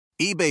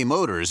eBay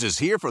Motors is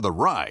here for the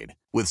ride.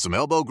 With some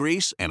elbow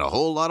grease and a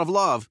whole lot of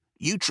love,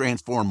 you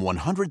transform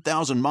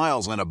 100,000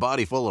 miles and a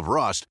body full of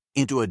rust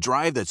into a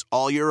drive that's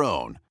all your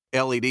own.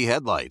 LED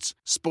headlights,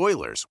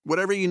 spoilers,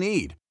 whatever you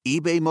need,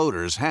 eBay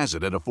Motors has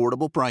it at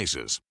affordable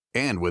prices.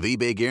 And with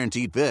eBay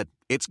Guaranteed Fit,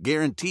 it's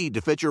guaranteed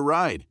to fit your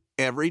ride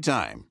every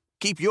time.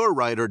 Keep your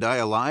ride or die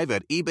alive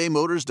at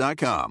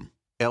ebaymotors.com.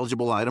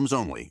 Eligible items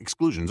only.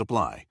 Exclusions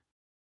apply.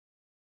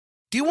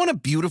 Do you want a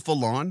beautiful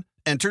lawn?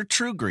 Enter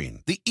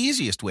TruGreen, the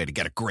easiest way to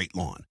get a great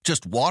lawn.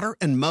 Just water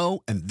and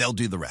mow, and they'll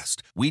do the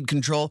rest. Weed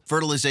control,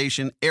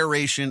 fertilization,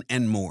 aeration,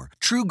 and more.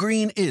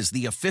 TruGreen is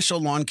the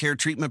official lawn care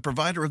treatment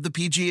provider of the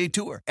PGA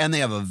Tour, and they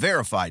have a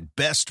verified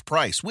best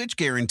price, which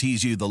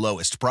guarantees you the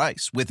lowest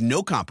price with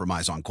no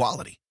compromise on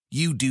quality.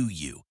 You do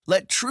you.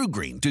 Let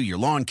TruGreen do your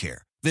lawn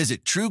care.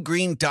 Visit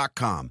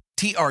TruGreen.com,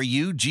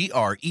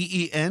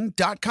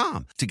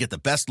 TruGreen.com, to get the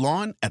best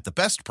lawn at the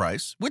best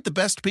price with the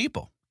best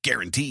people.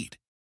 Guaranteed.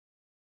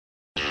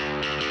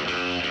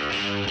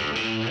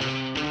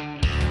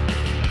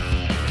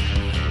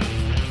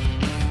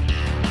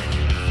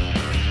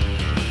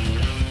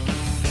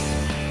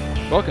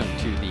 Welcome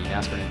to the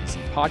NASCAR and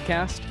NBC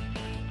podcast.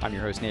 I'm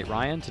your host, Nate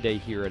Ryan, today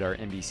here at our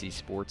NBC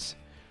Sports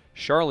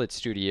Charlotte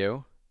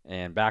studio.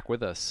 And back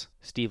with us,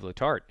 Steve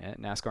Letarte,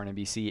 NASCAR and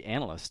NBC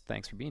analyst.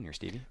 Thanks for being here,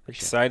 Stevie.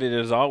 Excited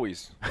as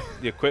always.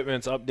 The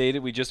equipment's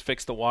updated. We just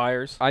fixed the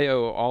wires. I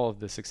owe all of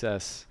the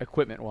success,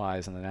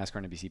 equipment-wise, on the NASCAR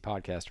and NBC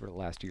podcast for the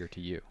last year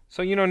to you.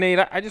 So, Nate,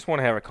 I just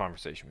want to have a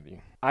conversation with you.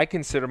 I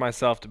consider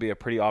myself to be a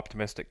pretty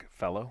optimistic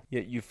fellow,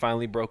 yet you've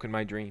finally broken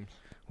my dreams.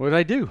 What did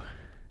I do?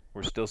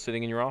 We're still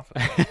sitting in your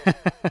office.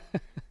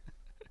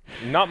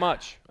 Not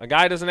much. A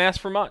guy doesn't ask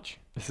for much.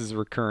 This is a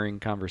recurring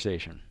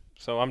conversation.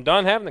 So I'm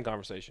done having the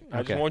conversation. Okay.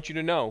 I just want you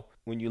to know,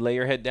 when you lay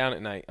your head down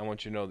at night, I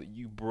want you to know that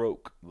you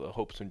broke the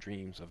hopes and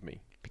dreams of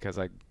me. Because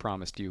I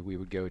promised you we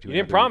would go to You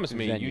didn't promise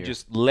me. venue. You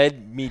just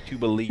led me to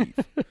believe.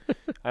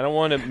 I don't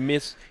want to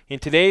miss – in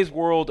today's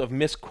world of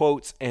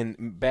misquotes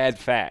and bad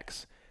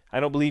facts, I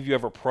don't believe you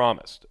ever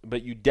promised.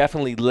 But you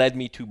definitely led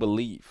me to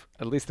believe.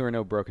 At least there were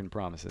no broken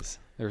promises.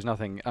 There was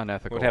nothing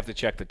unethical. We'd have to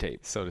check the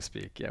tape. So to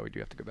speak. Yeah, we do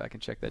have to go back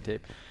and check that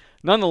tape.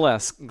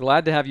 Nonetheless,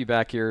 glad to have you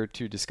back here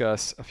to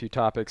discuss a few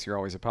topics. You're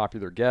always a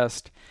popular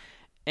guest.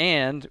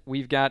 And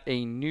we've got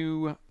a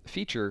new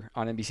feature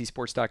on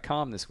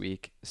NBCSports.com this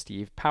week,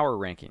 Steve, Power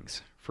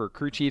Rankings for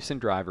crew chiefs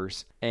and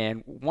drivers.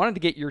 And wanted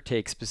to get your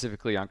take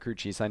specifically on crew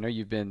chiefs. I know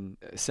you've been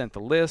sent the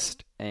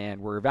list,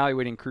 and we're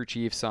evaluating crew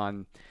chiefs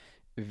on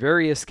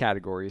various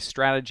categories: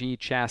 strategy,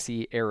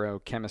 chassis, aero,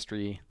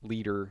 chemistry,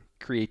 leader,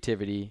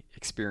 creativity,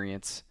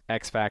 experience,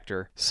 X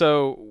factor.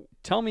 So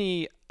tell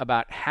me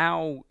about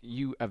how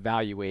you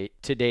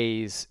evaluate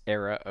today's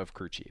era of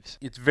crew chiefs.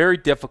 It's very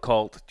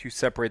difficult to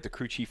separate the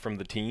crew chief from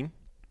the team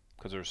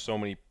because there's so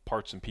many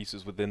parts and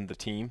pieces within the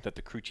team that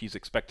the crew chief's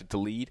expected to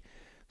lead.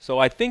 So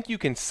I think you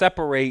can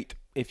separate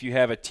if you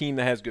have a team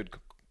that has good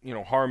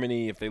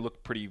harmony, if they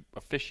look pretty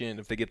efficient,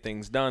 if they get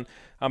things done.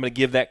 I'm going to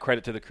give that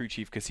credit to the crew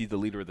chief because he's the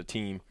leader of the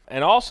team.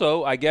 And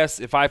also, I guess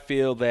if I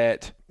feel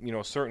that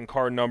a certain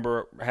car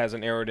number has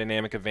an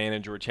aerodynamic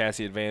advantage or a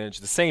chassis advantage,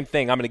 the same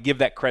thing, I'm going to give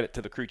that credit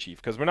to the crew chief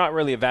because we're not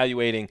really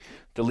evaluating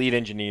the lead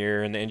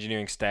engineer and the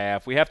engineering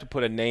staff. We have to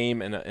put a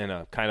name and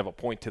a kind of a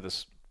point to the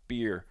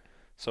spear,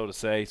 so to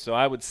say. So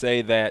I would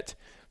say that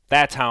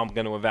that's how I'm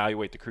going to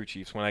evaluate the crew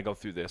chiefs when I go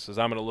through this, is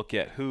I'm going to look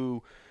at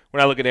who.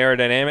 When I look at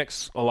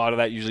aerodynamics, a lot of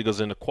that usually goes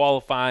into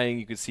qualifying.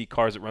 You can see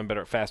cars that run better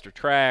at faster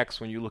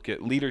tracks. When you look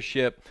at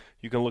leadership,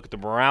 you can look at the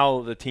morale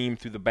of the team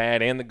through the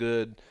bad and the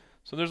good.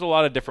 So there's a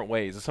lot of different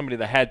ways. As somebody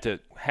that had to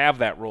have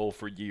that role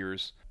for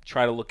years,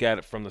 try to look at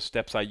it from the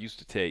steps I used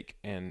to take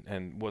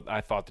and what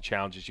I thought the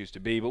challenges used to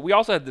be. But we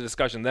also had the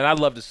discussion that I'd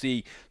love to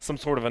see some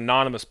sort of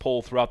anonymous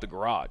poll throughout the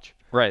garage.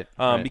 Right.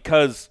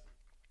 Because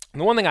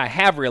the one thing I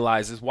have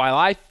realized is while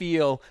I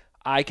feel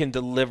I can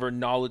deliver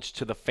knowledge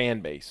to the fan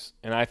base,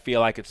 and I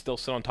feel I could still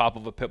sit on top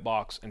of a pit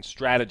box and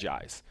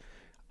strategize,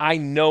 I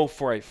know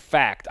for a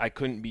fact I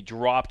couldn't be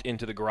dropped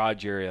into the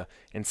garage area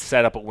and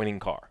set up a winning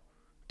car.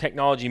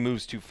 Technology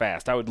moves too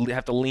fast. I would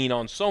have to lean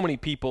on so many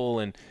people,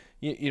 and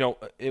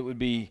it would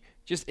be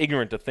just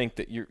ignorant to think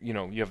that you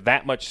have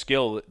that much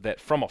skill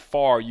that from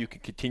afar you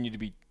could continue to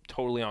be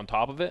totally on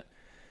top of it.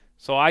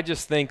 So I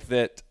just think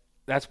that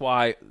that's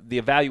why the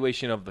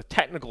evaluation of the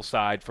technical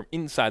side from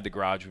inside the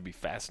garage would be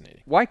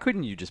fascinating. Why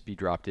couldn't you just be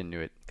dropped into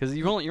it? Because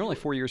you're only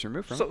 4 years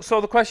removed from it.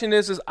 So the question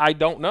is I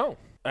don't know.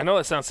 I know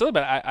that sounds silly,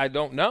 but I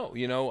don't know.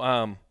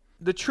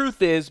 The truth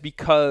is,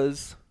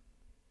 because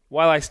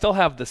while I still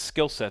have the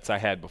skill sets I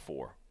had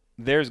before,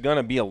 there's going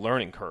to be a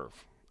learning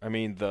curve. I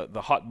mean,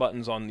 the hot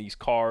buttons on these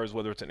cars,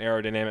 whether it's an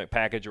aerodynamic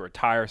package or a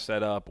tire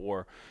setup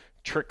or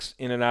tricks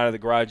in and out of the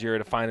garage area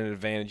to find an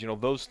advantage,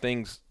 those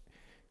things.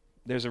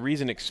 There's a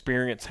reason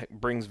experience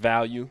brings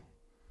value.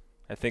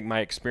 I think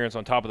my experience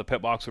on top of the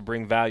pit box would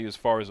bring value as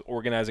far as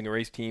organizing a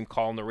race team,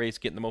 calling the race,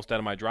 getting the most out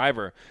of my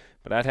driver.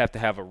 But I'd have to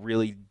have a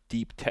really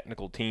deep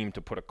technical team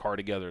to put a car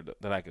together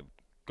that I could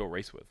go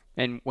race with.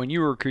 And when you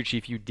were crew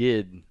chief, you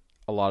did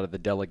a lot of the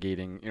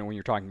delegating, when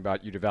you're talking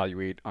about you'd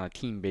evaluate on a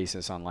team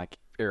basis on like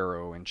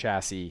aero and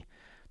chassis,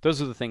 those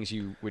are the things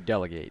you would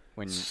delegate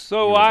when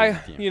So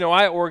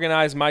I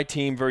organized my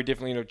team very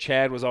differently.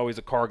 Chad was always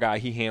a car guy.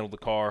 He handled the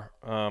car.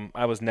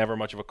 I was never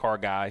much of a car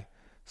guy,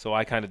 so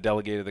I kind of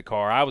delegated the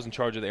car. I was in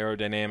charge of the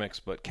aerodynamics,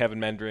 but Kevin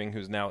Mendring,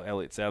 who's now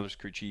Elliott Sadler's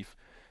crew chief,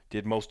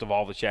 did most of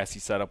all the chassis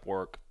setup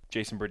work.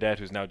 Jason Burdett,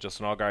 who's now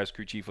Justin Allgaier's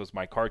crew chief, was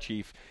my car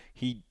chief.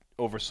 He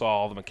oversaw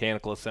all the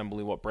mechanical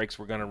assembly, what brakes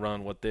we're going to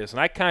run, what this. And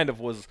I kind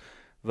of was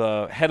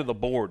the head of the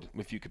board,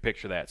 if you could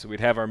picture that. So we'd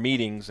have our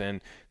meetings,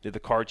 and did the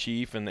car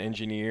chief and the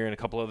engineer and a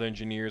couple other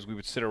engineers, we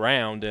would sit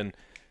around, and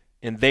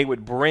they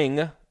would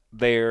bring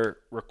their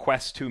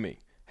requests to me.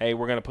 Hey,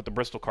 we're going to put the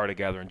Bristol car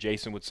together. And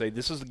Jason would say,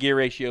 this is the gear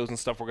ratios and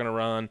stuff we're going to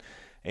run,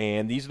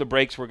 and these are the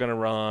brakes we're going to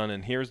run,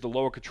 and here's the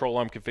lower control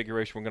arm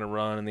configuration we're going to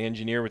run. And the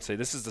engineer would say,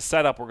 this is the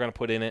setup we're going to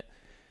put in it.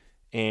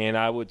 And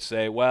I would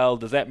say, well,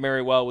 does that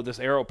marry well with this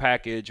aero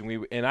package?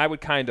 And I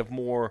would kind of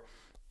more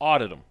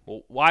audit them.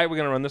 Well, why are we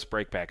going to run this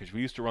brake package?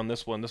 We used to run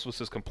this one. This was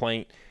his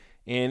complaint.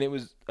 And it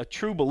was a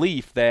true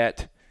belief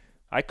that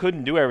I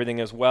couldn't do everything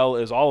as well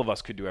as all of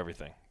us could do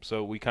everything.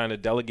 So we kind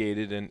of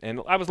delegated,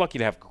 and I was lucky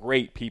to have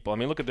great people. I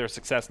mean, look at their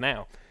success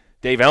now.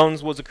 Dave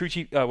Ellens was a crew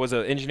chief, was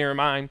an engineer of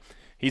mine.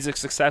 He's a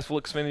successful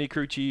Xfinity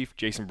crew chief.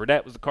 Jason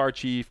Burdett was the car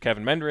chief.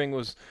 Kevin Mendring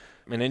was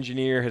an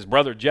engineer. His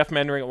brother Jeff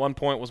Mendring at one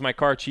point was my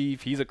car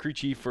chief. He's a crew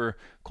chief for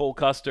Cole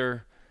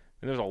Custer.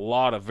 And there's a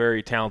lot of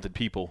very talented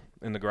people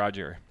in the garage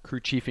area. Crew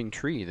chiefing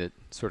tree that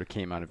sort of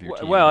came out of your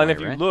team. Well, and if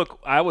you look,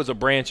 I was a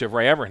branch of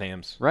Ray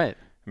Evernham's. Right.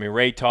 I mean,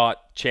 Ray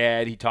taught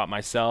Chad. He taught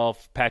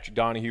myself, Patrick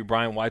Donahue,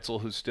 Brian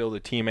Weitzel, who's still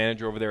the team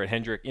manager over there at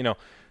Hendrick.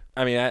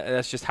 I mean,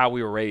 that's just how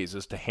we were raised,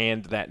 is to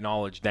hand that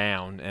knowledge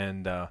down.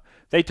 And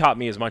they taught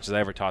me as much as I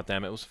ever taught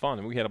them. It was fun,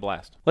 and we had a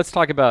blast. Let's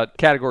talk about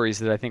categories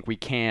that I think we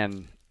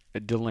can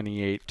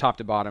delineate top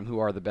to bottom who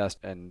are the best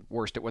and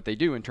worst at what they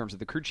do in terms of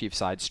the crew chief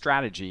side.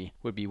 Strategy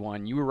would be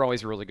one. You were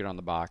always really good on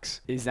the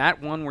box. Is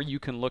that one where you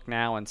can look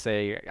now and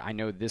say, I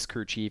know this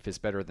crew chief is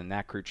better than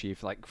that crew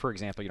chief? Like, for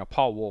example,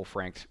 Paul Wolf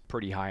ranked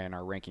pretty high in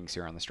our rankings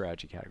here on the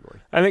strategy category.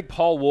 I think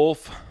Paul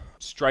Wolf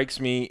strikes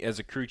me as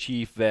a crew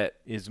chief that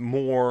is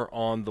more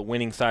on the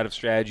winning side of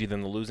strategy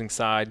than the losing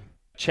side.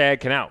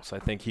 Chad Knaus, I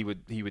think he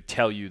would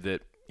tell you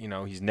that,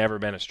 he's never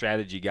been a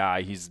strategy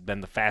guy. He's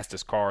been the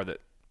fastest car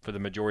for the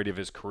majority of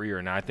his career,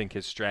 and I think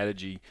his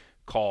strategy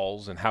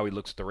calls and how he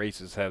looks at the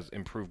races has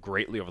improved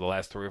greatly over the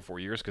last 3 or 4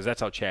 years, because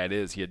that's how Chad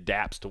is. He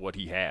adapts to what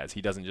he has.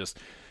 He doesn't just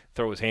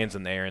throw his hands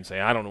in the air and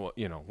say, I don't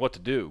know what to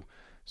do.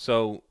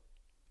 So,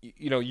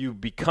 you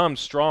become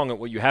strong at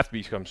what you have to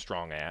become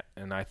strong at,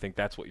 and I think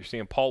that's what you're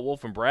seeing. Paul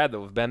Wolf and Brad,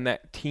 though, have been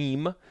that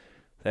team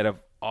that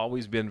have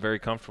always been very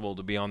comfortable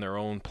to be on their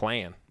own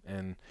plan,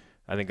 and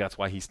I think that's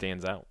why he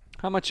stands out.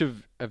 How much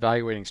of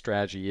evaluating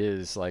strategy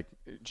is like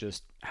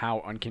just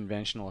how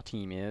unconventional a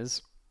team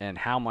is, and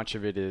how much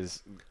of it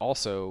is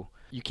also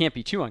you can't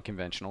be too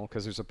unconventional,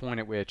 because there's a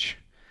point at which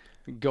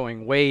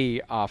going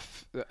way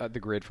off the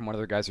grid from what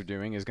other guys are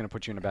doing is going to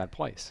put you in a bad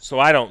place. So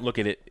I don't look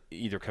at it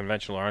either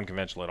conventional or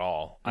unconventional at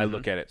all. I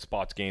look at it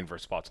spots gained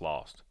versus spots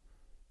lost.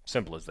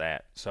 Simple as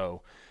that.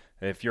 So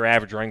if your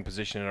average running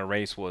position in a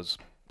race was,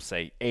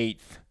 say,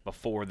 8th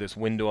before this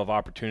window of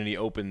opportunity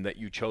opened that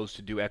you chose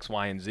to do X,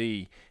 Y, and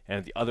Z, and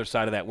at the other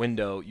side of that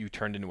window you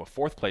turned into a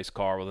 4th place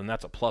car, well, then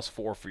that's a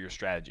 +4 for your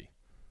strategy.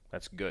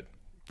 That's good.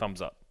 Thumbs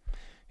up.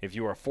 If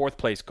you were a 4th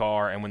place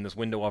car and when this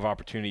window of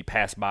opportunity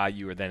passed by,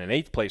 you were then an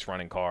 8th place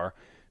running car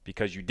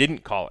because you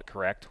didn't call it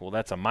correct, well,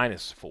 that's a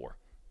 -4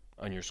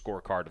 on your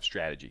scorecard of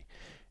strategy.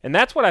 And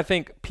that's what I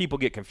think people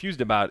get confused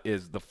about,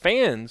 is the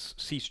fans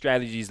see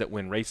strategies that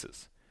win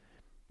races.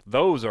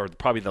 Those are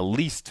probably the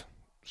least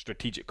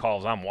strategic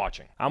calls I'm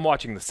watching. I'm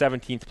watching the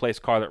 17th place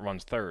car that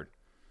runs 3rd.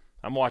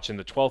 I'm watching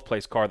the 12th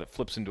place car that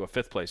flips into a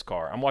 5th place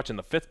car. I'm watching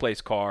the 5th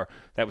place car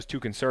that was too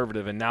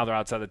conservative and now they're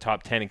outside the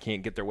top 10 and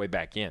can't get their way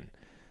back in.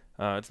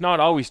 It's not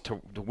always to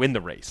win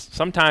the race.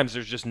 Sometimes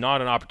there's just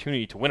not an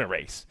opportunity to win a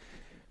race,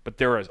 but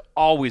there is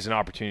always an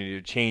opportunity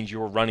to change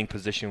your running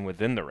position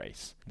within the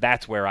race.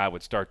 That's where I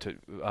would start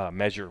to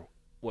measure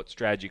what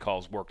strategy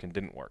calls worked and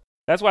didn't work.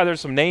 That's why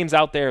there's some names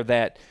out there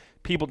that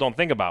people don't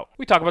think about.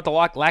 We talk about the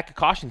lack of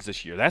cautions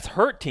this year. That's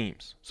hurt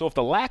teams. So if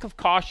the lack of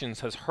cautions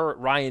has hurt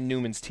Ryan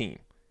Newman's team,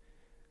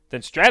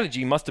 then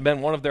strategy must have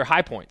been one of their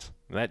high points.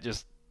 And that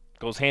just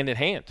goes hand in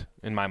hand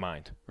in my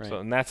mind. Right. So,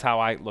 and that's how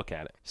I look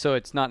at it. So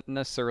it's not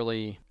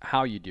necessarily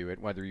how you do it,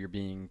 whether you're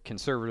being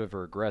conservative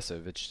or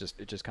aggressive. It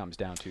just comes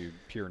down to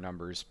pure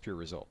numbers, pure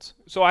results.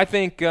 So I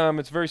think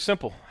it's very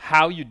simple.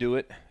 How you do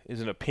it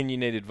is an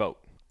opinionated vote.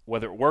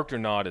 Whether it worked or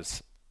not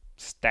is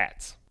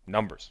stats,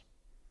 numbers.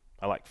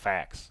 I like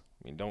facts.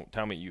 I mean, don't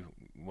tell me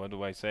what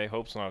do I say?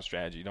 Hope's not a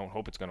strategy. Don't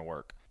hope it's going to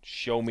work.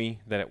 Show me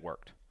that it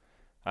worked.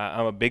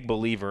 I'm a big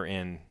believer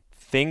in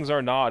things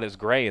are not as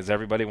gray as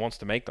everybody wants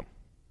to make them.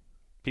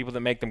 People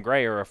that make them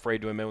gray are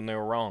afraid to admit when they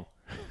were wrong.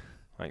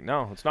 Like,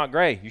 no, it's not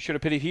gray. You should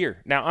have pitted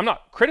here. Now, I'm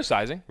not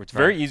criticizing. It's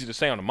very easy to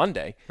say on a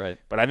Monday. Right.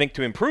 But I think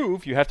to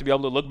improve, you have to be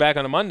able to look back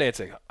on a Monday and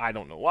say, I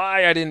don't know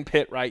why I didn't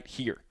pit right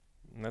here.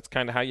 And that's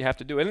kind of how you have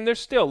to do it. And there's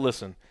still,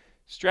 listen,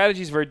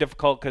 strategy is very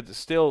difficult because it's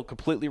still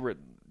completely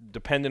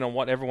dependent on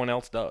what everyone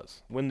else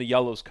does. When the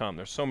yellows come,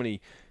 there's so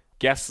many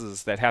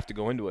guesses that have to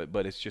go into it,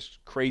 but it's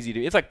just crazy.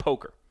 It's like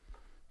poker.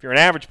 If you're an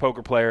average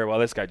poker player, well,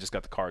 this guy just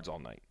got the cards all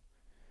night.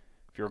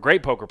 If you're a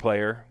great poker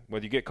player,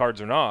 whether you get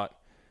cards or not,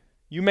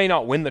 you may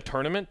not win the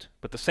tournament,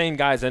 but the same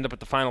guys end up at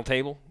the final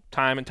table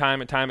time and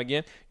time and time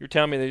again. You're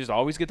telling me they just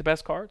always get the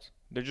best cards?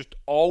 They're just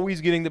always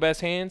getting the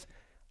best hands?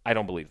 I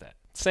don't believe that.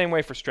 Same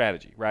way for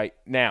strategy, right?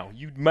 Now,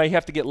 you may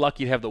have to get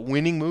lucky to have the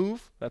winning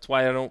move. That's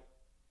why I don't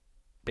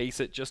base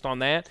it just on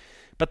that.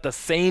 But the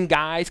same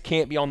guys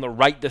can't be on the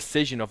right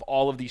decision of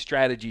all of these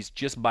strategies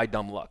just by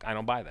dumb luck. I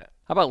don't buy that.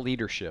 How about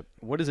leadership?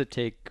 What does it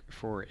take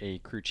for a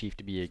crew chief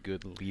to be a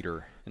good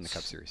leader in the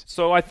Cup Series?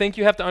 So I think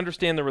you have to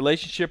understand the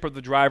relationship of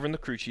the driver and the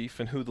crew chief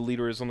and who the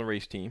leader is on the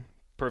race team.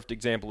 Perfect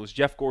example is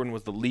Jeff Gordon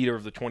was the leader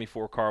of the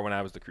 24 car when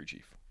I was the crew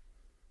chief.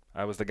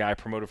 I was the guy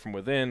promoted from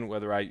within,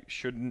 whether I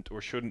shouldn't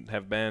or shouldn't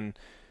have been.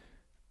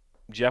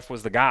 Jeff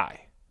was the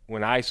guy.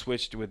 When I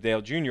switched with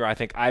Dale Jr., I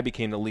think I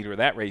became the leader of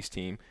that race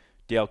team.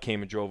 Dale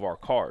came and drove our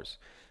cars.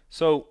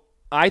 So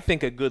I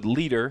think a good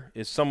leader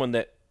is someone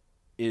that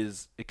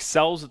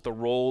excels at the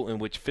role in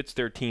which fits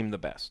their team the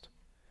best.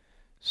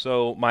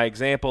 So my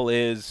example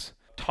is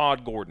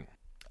Todd Gordon.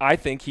 I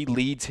think he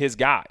leads his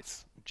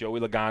guys. Joey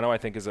Logano, I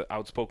think, is an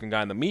outspoken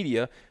guy in the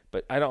media,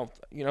 but I don't,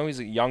 he's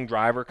a young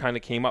driver, kind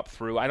of came up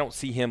through. I don't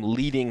see him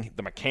leading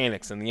the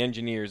mechanics and the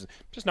engineers.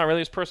 Just not really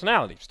his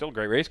personality. Still a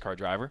great race car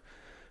driver.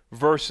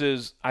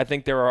 Versus, I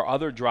think there are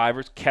other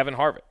drivers, Kevin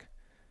Harvick.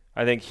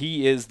 I think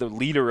he is the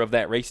leader of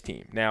that race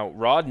team. Now,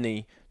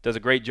 Rodney does a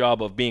great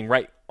job of being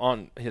right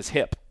on his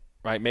hip,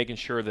 right, making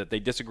sure that they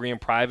disagree in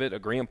private,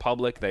 agree in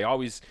public. They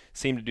always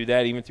seem to do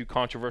that, even through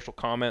controversial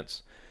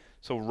comments.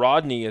 So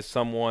Rodney is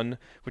someone,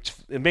 which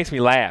it makes me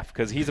laugh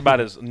because he's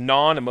about as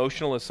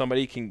non-emotional as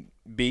somebody can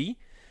be,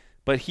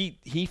 but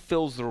he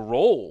fills the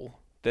role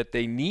that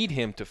they need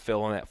him to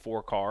fill in that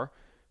 4 car,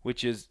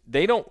 which is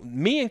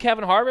me and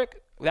Kevin Harvick,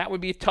 that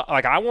would be tough.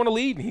 Like, I want to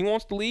lead and he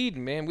wants to lead,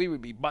 and man, we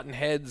would be butting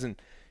heads, and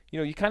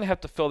you kind of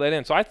have to fill that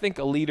in. So I think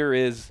a leader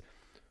is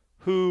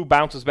who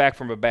bounces back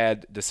from a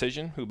bad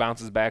decision, who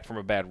bounces back from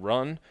a bad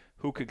run,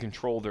 who can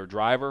control their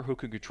driver, who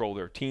can control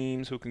their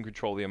teams, who can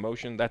control the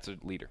emotion. That's a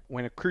leader.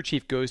 When a crew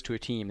chief goes to a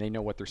team, they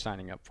know what they're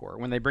signing up for.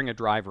 When they bring a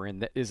driver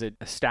in, is it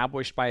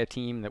established by a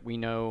team that we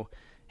know,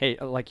 hey,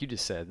 like you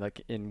just said,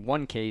 like in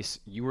one case,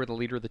 you were the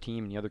leader of the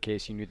team. In the other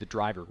case, you knew the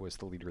driver was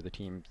the leader of the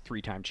team,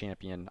 3-time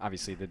champion.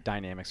 Obviously, the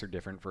dynamics are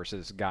different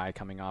versus a guy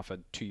coming off a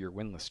 2-year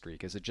winless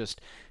streak. Is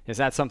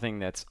that something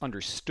that's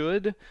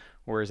understood,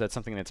 or is that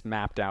something that's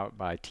mapped out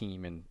by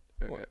team and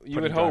you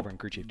would hope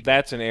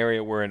that's an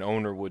area where an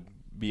owner would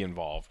be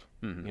involved.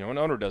 Mm-hmm. An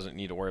owner doesn't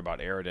need to worry about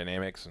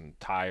aerodynamics and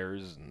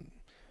tires, and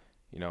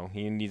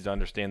he needs to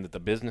understand that the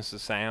business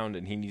is sound,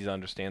 and he needs to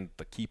understand that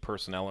the key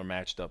personnel are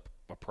matched up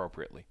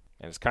appropriately.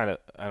 And it's kind of,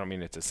 I don't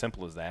mean it's as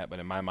simple as that, but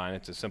in my mind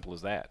it's as simple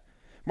as that.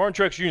 Martin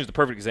Truex Jr. is the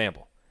perfect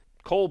example.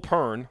 Cole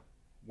Pearn,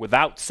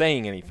 without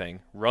saying anything,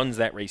 runs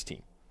that race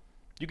team.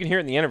 You can hear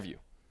it in the interview.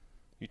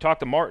 You talk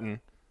to Martin,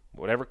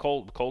 whatever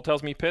Cole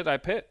tells me pit, I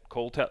pit.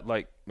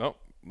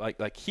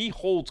 He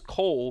holds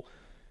Cole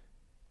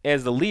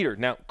as the leader.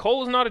 Now,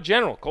 Cole is not a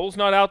general. Cole's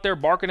not out there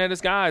barking at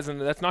his guys, and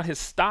that's not his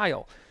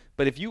style.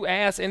 But if you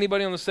ask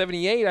anybody on the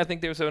 78, I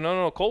think they would say,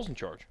 no, Cole's in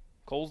charge.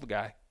 Cole's the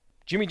guy.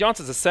 Jimmy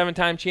Johnson's a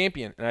 7-time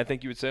champion, and I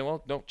think you would say,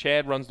 well,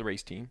 Chad runs the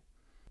race team.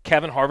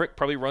 Kevin Harvick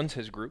probably runs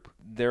his group.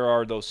 There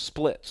are those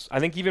splits. I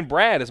think even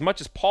Brad, as much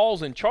as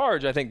Paul's in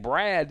charge, I think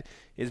Brad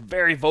is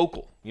very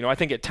vocal. I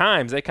think at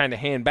times they kind of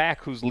hand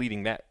back who's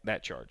leading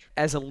that charge.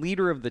 As a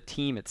leader of the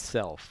team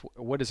itself,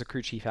 what does a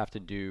crew chief have to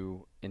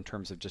do in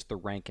terms of just the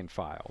rank and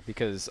file?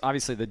 Because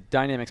obviously the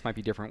dynamics might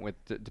be different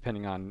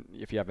depending on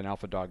if you have an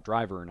alpha dog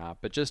driver or not.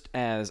 But just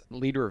as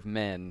leader of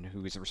men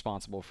who is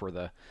responsible for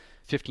the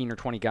 15 or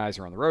 20 guys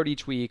who are on the road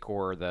each week,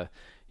 or the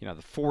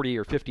 40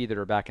 or 50 that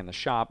are back in the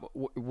shop,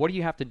 what do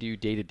you have to do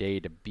day to day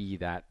to be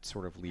that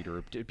sort of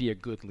leader, to be a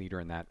good leader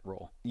in that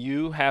role?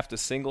 You have to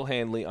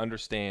single-handedly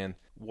understand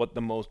what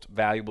the most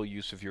valuable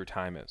use of your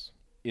time is.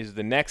 Is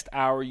the next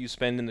hour you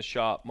spend in the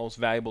shop most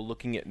valuable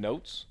looking at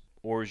notes,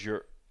 or is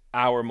your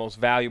hour most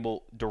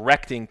valuable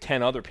directing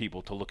 10 other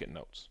people to look at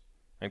notes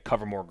and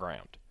cover more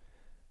ground?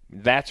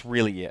 That's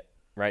really it,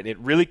 right? It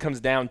really comes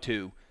down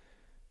to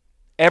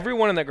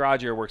everyone in the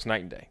garage area works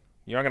night and day.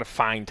 You're not going to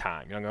find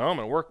time. You're not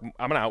going,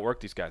 I'm going to outwork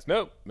these guys.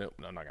 Nope, not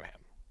going to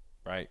happen,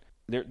 right?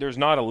 There's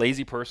not a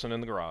lazy person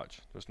in the garage.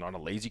 There's not a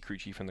lazy crew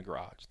chief in the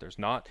garage. There's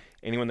not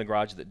anyone in the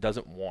garage that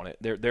doesn't want it.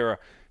 There are,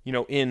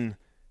 in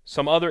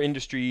some other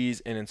industries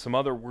and in some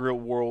other real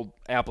world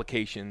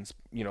applications,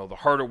 the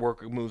harder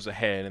work moves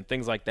ahead and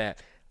things like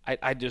that.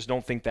 I just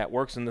don't think that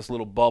works in this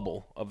little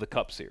bubble of the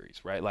Cup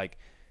Series, right? Like,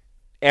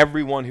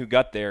 everyone who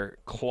got there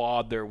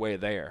clawed their way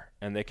there,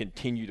 and they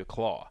continue to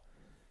claw.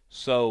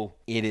 So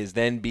it is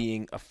then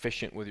being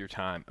efficient with your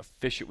time,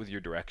 efficient with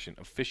your direction,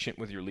 efficient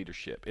with your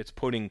leadership. It's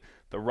putting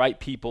the right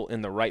people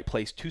in the right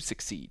place to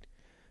succeed.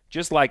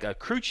 Just like a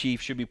crew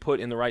chief should be put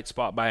in the right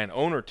spot by an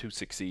owner to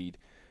succeed,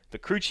 The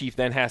crew chief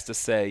then has to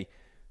say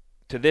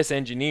to this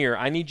engineer,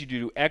 I need you to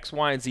do X,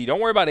 Y, and Z. Don't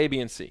worry about A, B,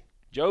 and C.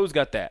 Joe's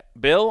got that.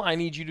 Bill, I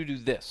need you to do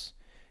this.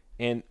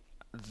 And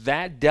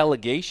that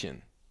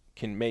delegation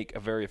can make a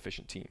very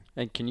efficient team.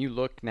 And can you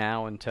look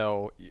now and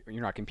tell,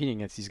 you're not competing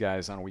against these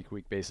guys on a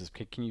week-to-week basis,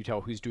 can you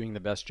tell who's doing the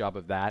best job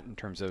of that in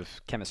terms of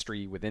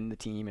chemistry within the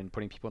team and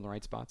putting people in the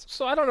right spots?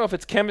 So I don't know if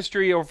it's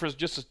chemistry or if it's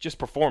just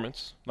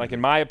performance. Like,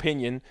 in my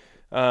opinion,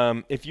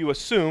 if you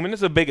assume, and this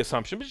is a big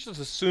assumption, but just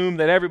assume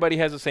that everybody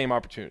has the same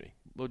opportunity.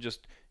 We'll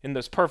just, in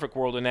this perfect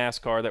world of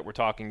NASCAR that we're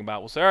talking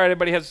about, we'll say, all right,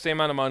 everybody has the same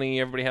amount of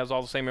money, everybody has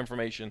all the same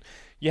information.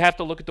 You have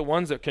to look at the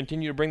ones that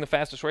continue to bring the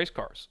fastest race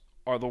cars,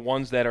 are the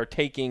ones that are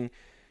taking,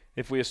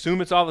 if we assume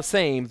it's all the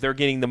same, they're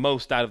getting the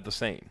most out of the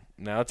same.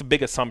 Now, that's a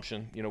big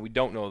assumption. We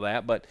don't know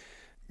that, but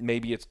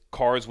maybe it's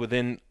cars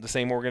within the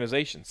same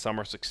organization. Some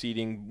are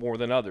succeeding more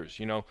than others.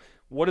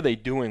 What are they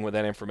doing with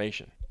that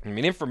information? I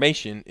mean,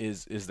 information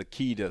is the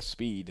key to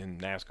speed in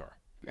NASCAR.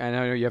 And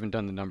I know you haven't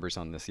done the numbers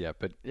on this yet,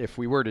 but if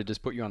we were to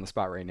just put you on the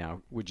spot right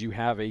now, would you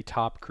have a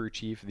top crew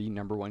chief, the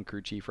number one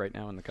crew chief right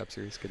now in the Cup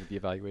Series? Could it be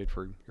evaluated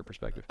for your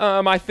perspective?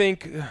 I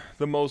think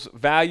the most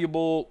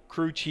valuable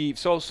crew chief.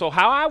 So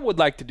how I would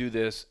like to do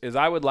this is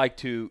I would like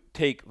to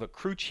take the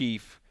crew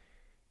chief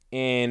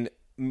and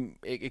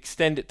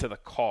extend it to the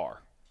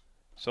car.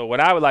 So what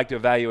I would like to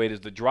evaluate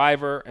is the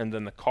driver and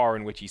then the car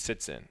in which he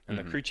sits in. And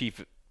the crew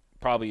chief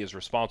probably is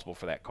responsible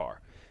for that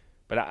car.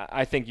 But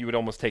I think you would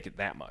almost take it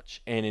that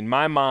much. And in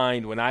my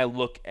mind, when I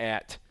look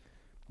at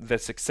the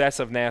success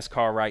of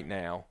NASCAR right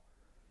now,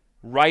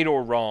 right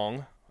or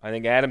wrong, I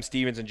think Adam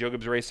Stevens and Joe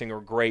Gibbs Racing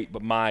are great,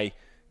 but my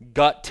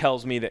gut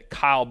tells me that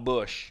Kyle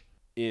Busch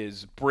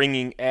is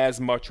bringing as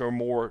much or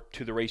more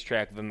to the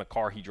racetrack than the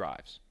car he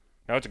drives.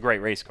 Now, it's a great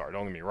race car,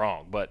 don't get me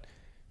wrong, but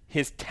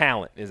his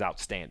talent is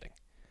outstanding.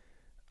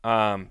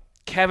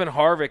 Kevin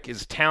Harvick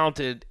is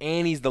talented,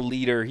 and he's the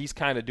leader. He's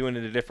kind of doing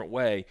it a different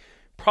way.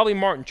 Probably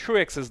Martin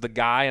Truex is the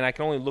guy, and I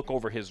can only look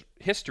over his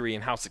history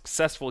and how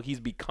successful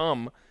he's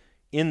become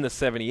in the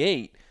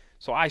 78.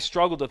 So I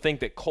struggle to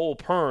think that Cole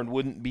Pearn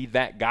wouldn't be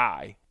that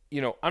guy.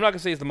 I'm not going to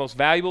say he's the most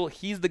valuable.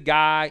 He's the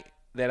guy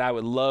that I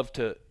would love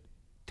to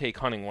take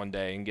hunting one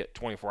day and get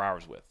 24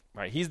 hours with.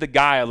 Right? He's the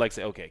guy I'd like to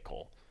say, okay,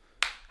 Cole,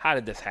 how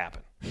did this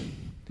happen?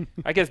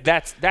 I guess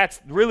that's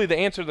really the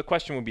answer to the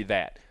question would be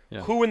that.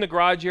 Yeah. Who in the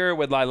garage area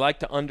would I like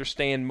to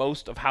understand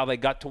most of how they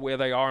got to where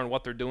they are and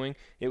what they're doing?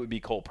 It would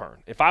be Cole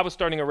Pearn. If I was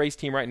starting a race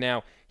team right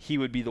now, he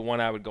would be the one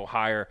I would go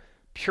hire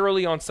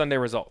purely on Sunday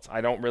results. I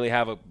don't really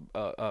have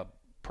a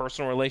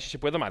personal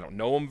relationship with him. I don't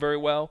know him very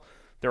well.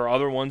 There are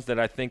other ones that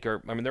I think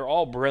they're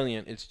all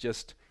brilliant. It's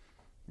just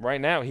right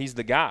now he's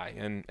the guy.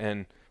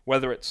 And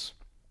whether it's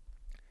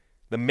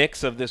the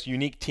mix of this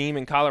unique team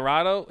in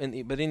Colorado,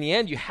 but in the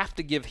end, you have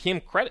to give him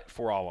credit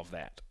for all of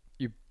that.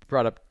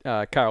 Brought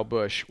up Kyle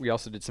Busch. We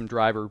also did some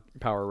driver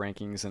power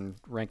rankings and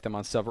ranked them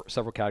on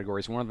several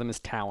categories. One of them is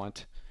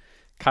talent.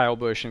 Kyle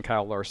Busch and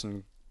Kyle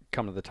Larson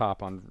come to the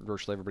top on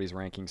virtually everybody's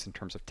rankings in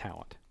terms of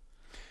talent.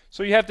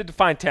 So you have to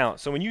define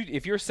talent. So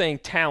if you're saying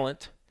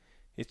talent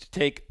is to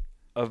take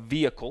a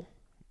vehicle,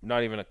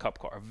 not even a cup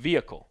car, a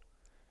vehicle,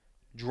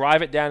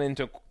 drive it down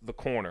into the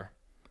corner,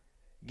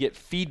 get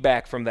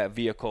feedback from that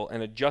vehicle,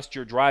 and adjust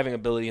your driving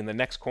ability in the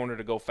next corner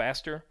to go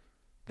faster,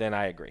 then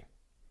I agree.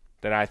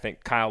 That I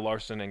think Kyle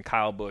Larson and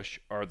Kyle Busch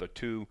are the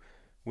two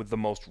with the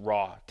most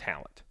raw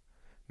talent.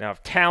 Now,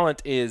 if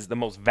talent is the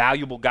most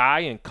valuable guy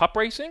in cup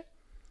racing,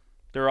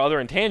 there are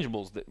other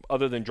intangibles that,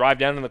 other than drive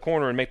down in the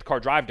corner and make the car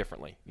drive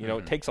differently.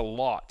 It takes a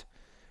lot.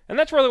 And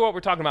that's really what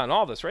we're talking about in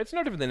all this, right? It's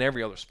no different than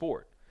every other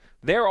sport.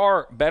 There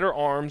are better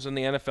arms in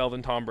the NFL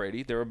than Tom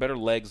Brady. There are better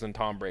legs than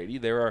Tom Brady.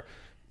 There are,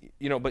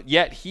 but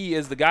yet he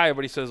is the guy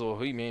everybody says, oh,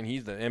 hey, man,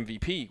 he's the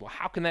MVP. Well,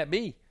 how can that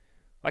be?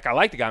 Like, I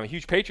like the guy. I'm a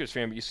huge Patriots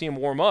fan, but you see him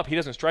warm up, he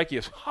doesn't strike you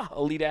as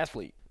elite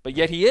athlete. But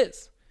yet he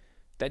is.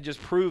 That just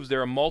proves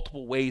there are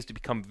multiple ways to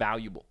become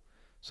valuable.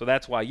 So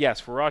that's why, yes,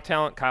 for raw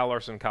talent, Kyle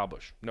Larson and Kyle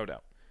Busch, no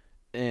doubt.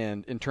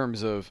 And in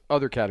terms of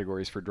other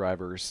categories for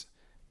drivers,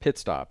 pit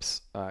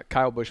stops,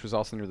 Kyle Busch was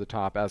also near the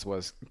top, as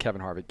was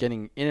Kevin Harvick,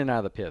 getting in and out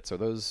of the pits. Are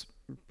those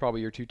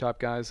probably your two top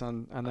guys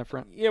on that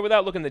front? Yeah,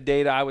 without looking at the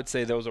data, I would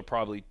say those are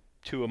probably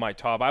two of my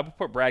top. I would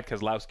put Brad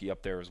Keselowski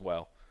up there as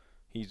well.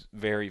 He's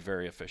very,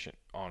 very efficient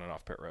on and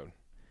off pit road.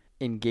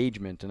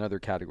 Engagement, another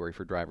category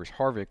for drivers.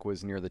 Harvick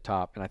was near the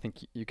top, and I think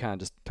you kind of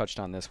just touched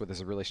on this with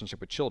his relationship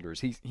with Childers.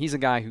 He's a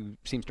guy who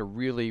seems to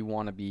really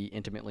want to be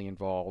intimately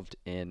involved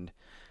in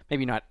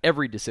maybe not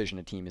every decision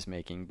a team is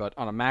making, but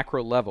on a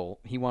macro level,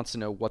 he wants to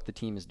know what the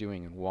team is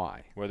doing and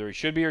why. Whether he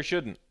should be or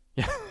shouldn't.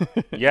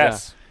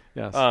 Yes.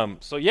 Yeah. Yes.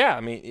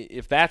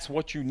 If that's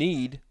what you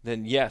need,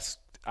 then yes,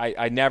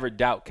 I never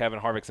doubt Kevin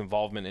Harvick's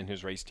involvement in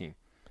his race team.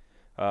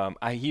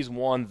 He's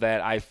one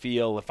that I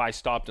feel if I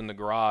stopped in the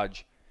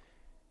garage,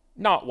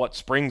 not what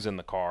springs in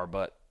the car,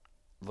 but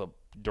the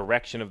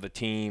direction of the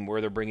team,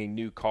 where they're bringing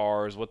new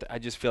cars. I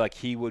just feel like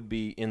he would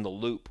be in the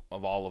loop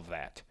of all of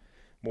that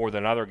more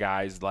than other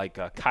guys like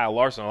Kyle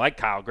Larson. I like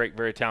Kyle, great,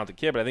 very talented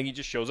kid, but I think he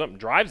just shows up and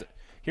drives it.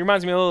 He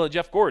reminds me a little of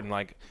Jeff Gordon.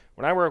 Like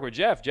when I work with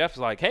Jeff's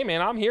like, hey,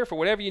 man, I'm here for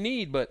whatever you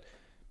need, but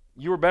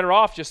you were better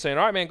off just saying,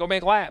 all right, man, go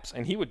make laps.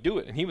 And he would do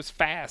it, and he was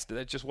fast.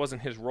 That just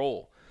wasn't his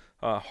role.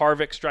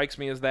 Harvick strikes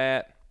me as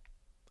that.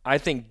 I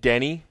think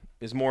Denny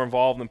is more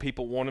involved than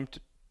people want him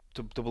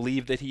to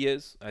believe that he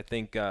is. I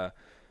think,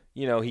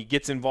 he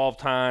gets involved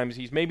times.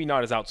 He's maybe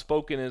not as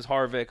outspoken as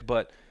Harvick,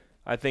 but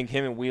I think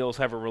him and Wheels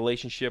have a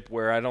relationship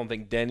where I don't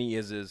think Denny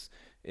is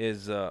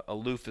as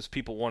aloof as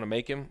people want to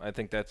make him. I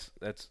think that's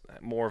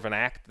more of an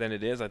act than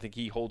it is. I think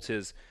he holds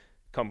his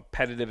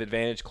competitive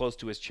advantage close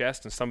to his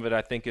chest, and some of it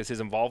I think is his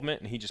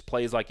involvement, and he just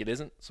plays like it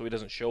isn't, so he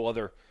doesn't show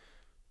other,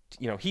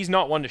 he's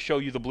not one to show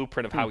you the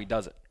blueprint of how he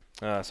does it.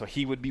 So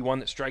he would be one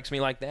that strikes me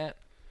like that.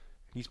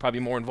 He's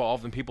probably more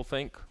involved than people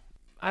think.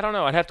 I don't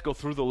know. I'd have to go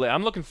through the list.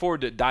 I'm looking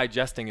forward to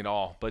digesting it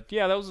all. But,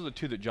 yeah, those are the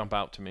two that jump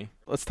out to me.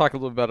 Let's talk a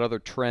little about other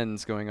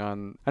trends going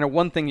on. I know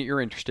one thing that you're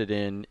interested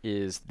in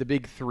is the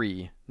Big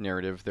Three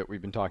narrative that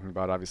we've been talking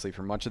about, obviously,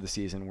 for much of the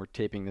season. We're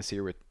taping this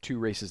year with 2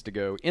 races to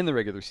go in the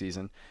regular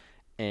season.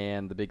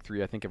 And the Big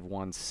Three, I think, have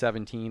won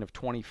 17 of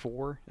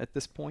 24 at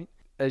this point.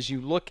 As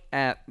you look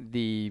at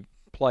the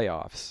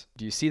playoffs,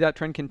 do you see that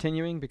trend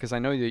continuing? Because I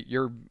know that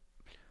you're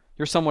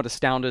somewhat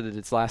astounded that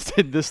it's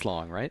lasted this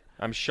long, right?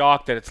 I'm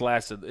shocked that it's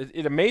lasted.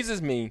 It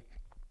amazes me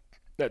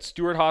that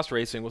Stewart-Haas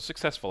Racing was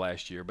successful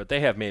last year, but they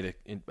have made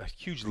a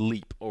huge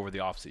leap over the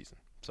offseason,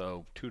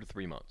 so 2 to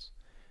 3 months.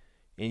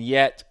 And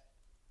yet,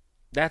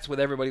 that's with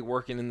everybody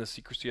working in the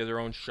secrecy of their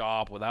own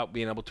shop without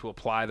being able to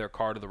apply their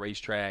car to the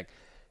racetrack.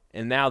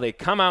 And now they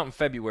come out in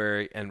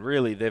February, and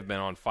really they've been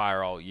on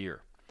fire all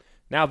year.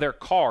 Now their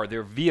car,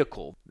 their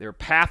vehicle, their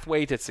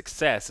pathway to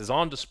success is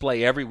on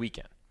display every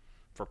weekend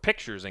for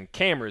pictures and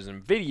cameras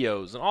and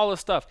videos and all this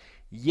stuff.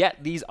 Yet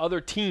these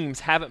other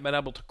teams haven't been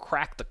able to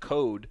crack the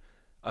code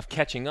of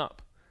catching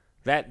up.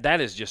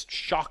 That is just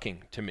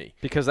shocking to me.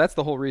 Because that's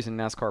the whole reason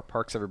NASCAR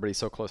parks everybody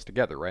so close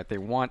together, right? They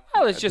want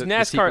it's just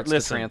NASCAR.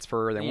 Listen, to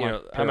transfer. They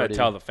want I'm going to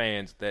tell the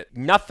fans that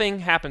nothing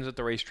happens at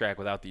the racetrack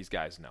without these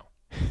guys know.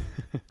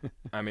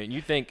 I mean,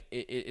 you think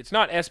it's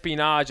not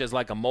espionage as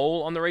like a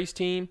mole on the race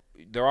team.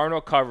 There are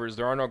no covers.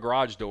 There are no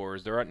garage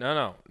doors. There are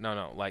no.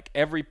 Like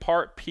every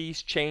part,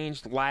 piece,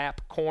 changed,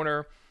 lap,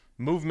 corner,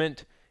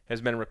 movement has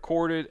been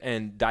recorded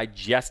and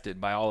digested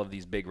by all of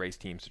these big race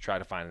teams to try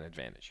to find an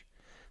advantage.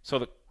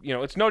 So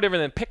it's no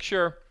different than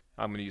picture.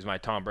 I'm going to use my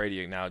Tom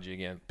Brady analogy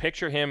again.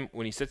 Picture him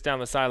when he sits down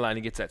the sideline.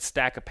 He gets that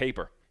stack of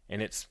paper,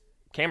 and it's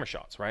camera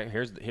shots, right?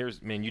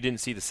 Here's man, you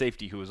didn't see the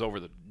safety who was over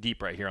the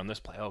deep right here on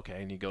this play.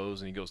 Okay, and he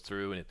goes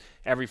through, and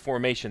every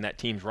formation that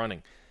team's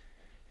running.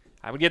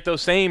 I would get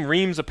those same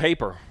reams of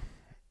paper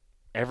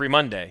every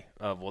Monday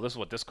of, well, this is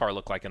what this car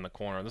looked like in the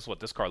corner. This is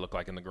what this car looked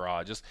like in the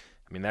garage.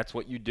 That's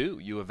what you do.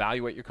 You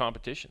evaluate your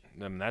competition.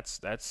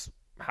 That's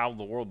how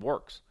the world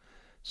works.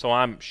 So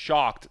I'm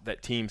shocked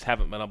that teams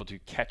haven't been able to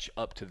catch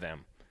up to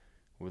them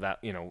without,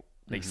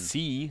 they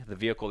see the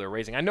vehicle they're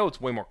racing. I know it's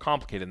way more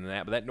complicated than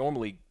that, but that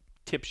normally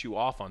tips you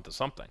off onto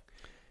something.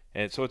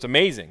 And so it's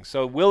amazing.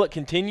 So will it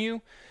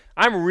continue?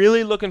 I'm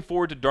really looking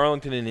forward to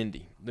Darlington and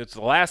Indy. It's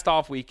the last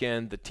off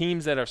weekend. The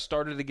teams that have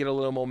started to get a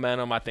little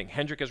momentum, I think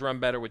Hendrick has run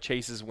better with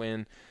Chase's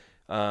win.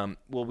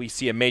 Will we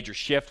see a major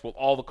shift? Will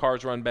all the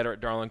cars run better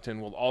at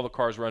Darlington? Will all the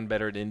cars run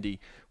better at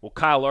Indy? Will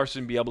Kyle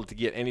Larson be able to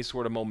get any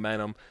sort of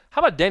momentum?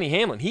 How about Denny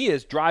Hamlin? He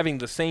is driving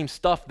the same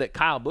stuff that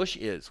Kyle Busch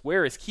is.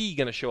 Where is he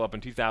going to show up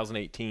in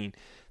 2018?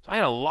 So I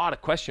had a lot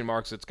of question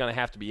marks that's going to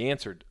have to be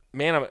answered.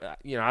 Man,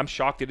 I'm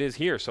shocked it is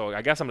here. So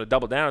I guess I'm going to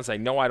double down and say,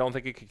 no, I don't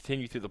think it can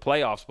continue through the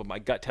playoffs, but my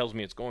gut tells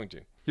me it's going to.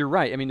 You're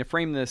right. I mean, to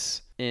frame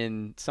this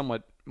in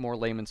somewhat more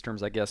layman's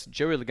terms, I guess,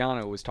 Joey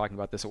Logano was talking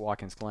about this at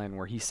Watkins Glen,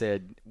 where he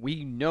said,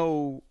 we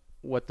know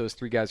what those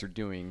 3 guys are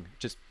doing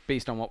just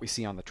based on what we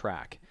see on the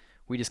track.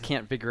 We just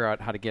can't figure out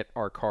how to get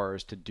our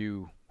cars to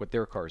do what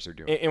their cars are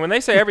doing. And when they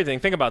say everything,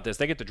 think about this.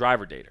 They get the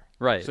driver data.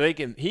 Right. So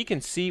he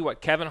can see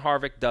what Kevin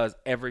Harvick does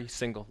every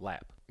single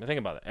lap. Now think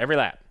about it. Every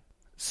lap.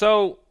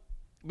 So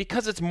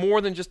because it's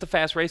more than just a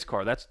fast race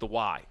car, that's the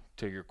why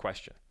to your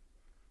question.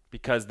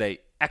 Because they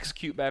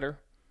execute better,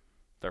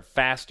 they're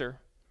faster,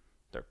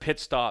 their pit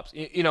stops.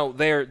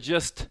 They're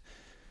just,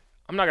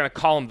 I'm not going to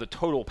call them the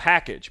total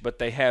package, but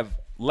they have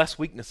less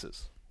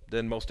weaknesses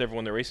than most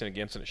everyone they're racing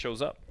against, and it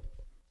shows up.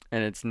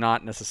 And it's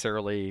not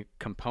necessarily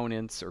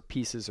components or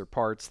pieces or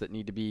parts that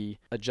need to be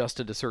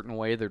adjusted a certain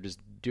way. They're just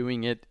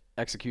doing it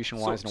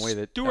execution-wise in a way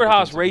that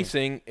Stewart-Haas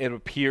Racing, it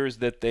appears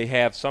that they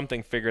have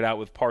something figured out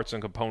with parts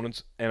and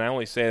components, and I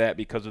only say that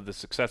because of the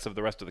success of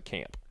the rest of the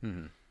camp.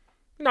 Mm-hmm.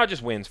 Not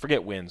just wins,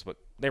 forget wins, but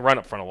they run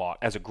up front a lot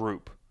as a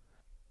group.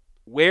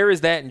 Where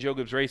is that in Joe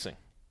Gibbs Racing?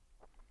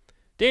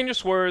 Daniel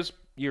Suarez,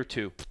 year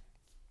 2.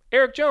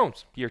 Eric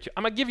Jones, year 2.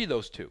 I'm going to give you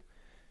those 2.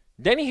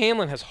 Denny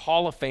Hamlin has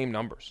Hall of Fame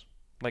numbers.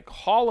 Like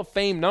Hall of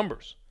Fame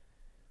numbers.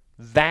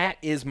 That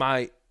is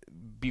my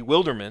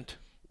bewilderment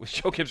with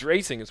Joe Gibbs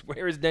Racing, is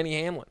where is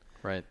Denny Hamlin?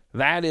 Right.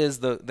 That is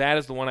the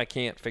one I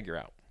can't figure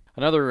out.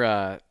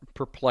 Another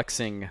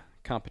perplexing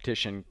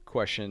competition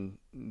question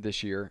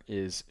this year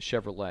is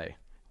Chevrolet,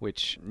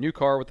 which new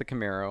car with the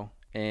Camaro,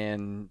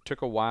 and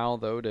took a while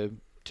though to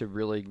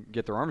really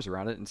get their arms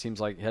around it, and seems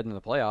like heading to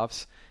the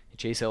playoffs.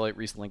 Chase Elliott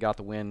recently got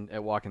the win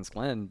at Watkins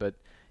Glen, but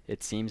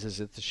it seems as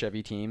if the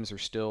Chevy teams are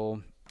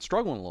still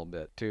struggling a little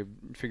bit to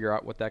figure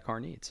out what that car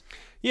needs.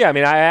 Yeah, I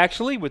mean, I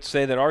actually would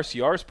say that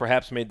RCR's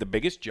perhaps made the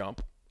biggest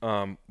jump,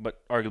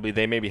 but arguably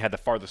they maybe had the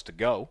farthest to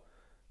go.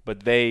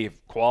 But they've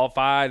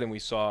qualified, and we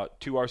saw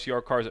 2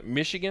 RCR cars at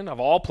Michigan, of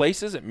all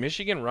places, at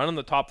Michigan, running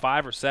the top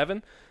 5 or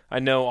 7. I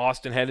know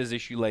Austin had his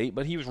issue late,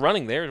 but he was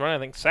running there. He was running,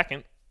 I think,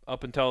 second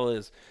up until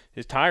his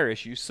tire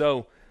issue.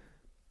 So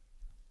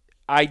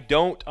I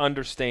don't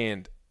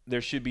understand.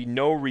 There should be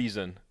no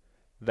reason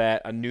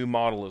that a new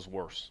model is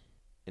worse.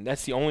 And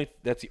that's the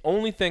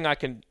only thing I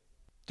can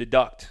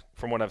deduct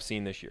from what I've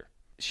seen this year.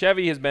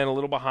 Chevy has been a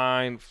little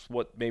behind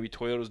what maybe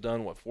Toyota's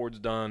done, what Ford's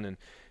done,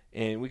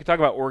 and we can talk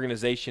about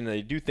organization.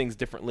 They do things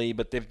differently,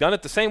 but they've done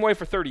it the same way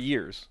for 30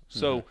 years.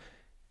 So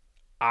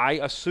I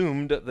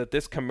assumed that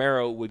this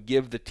Camaro would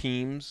give the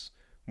teams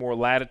more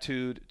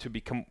latitude to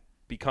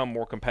become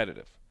more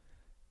competitive,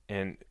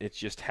 and it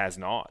just has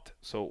not.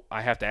 So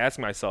I have to ask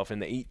myself, in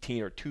the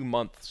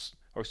 18-month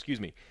or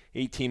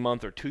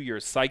 2-year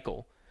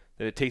cycle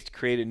that it takes to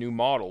create a new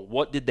model,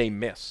 what did they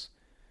miss?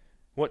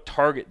 What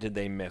target did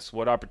they miss?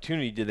 What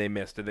opportunity did they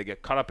miss? Did they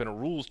get caught up in a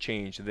rules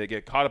change? Did they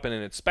get caught up in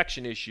an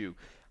inspection issue?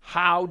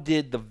 How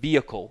did the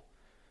vehicle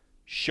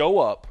show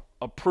up,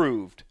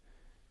 approved,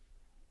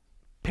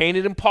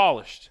 painted and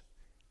polished,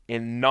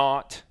 and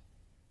not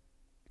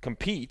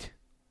compete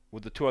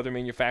with the 2 other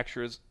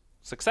manufacturers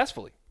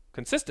successfully,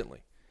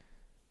 consistently?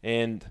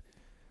 And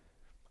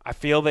I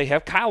feel they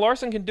have. Kyle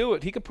Larson can do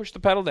it. He can push the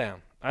pedal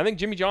down. I think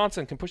Jimmy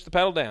Johnson can push the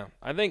pedal down.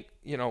 I think,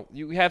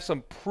 you have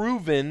some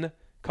proven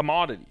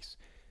commodities.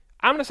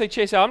 I'm going to say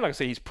Chase Elliott. I'm not going to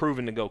say he's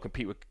proven to go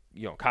compete with,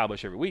 Kyle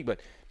Busch every week, but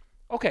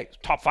okay,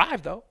 top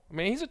 5 though. I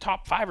mean, he's a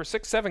top 5 or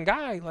 6, 7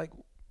 guy. Like,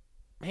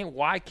 man,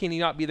 why can he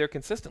not be there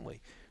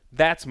consistently?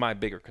 That's my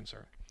bigger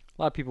concern.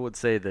 A lot of people would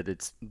say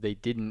that they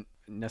didn't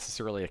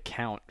necessarily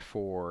account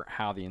for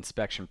how the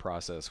inspection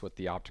process with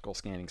the optical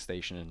scanning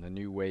station and the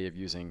new way of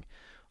using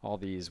all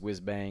these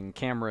whiz-bang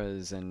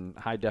cameras and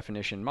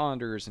high-definition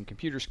monitors and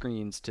computer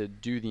screens to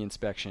do the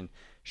inspection.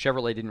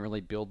 Chevrolet didn't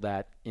really build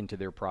that into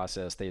their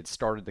process. They had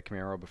started the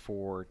Camaro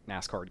before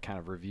NASCAR had kind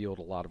of revealed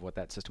a lot of what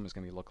that system was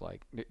going to look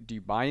like. Do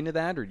you buy into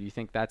that, or do you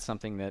think that's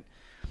something that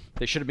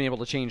they should have been able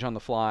to change on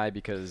the fly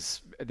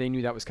because they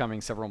knew that was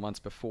coming several months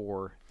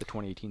before the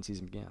 2018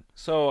 season began?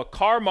 So a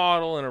car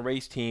model and a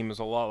race team is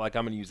a lot like,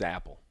 I'm going to use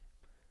Apple.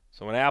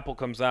 So when Apple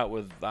comes out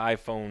with the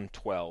iPhone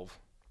 12,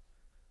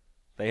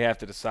 they have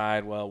to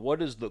decide, well,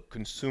 what is the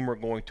consumer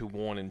going to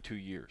want in 2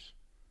 years?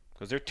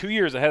 Because they're 2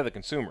 years ahead of the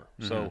consumer.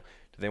 Mm-hmm. So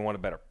do they want a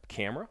better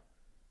camera?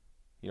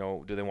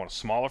 Do they want a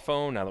smaller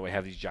phone now that we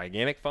have these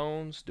gigantic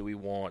phones? Do we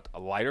want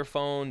a lighter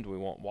phone? Do we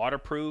want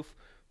waterproof?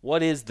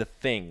 What is the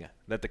thing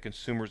that the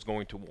consumer is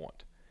going to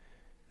want?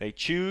 They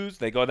choose,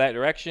 they go that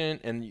direction,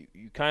 and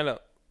you kind of,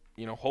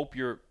 hope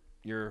your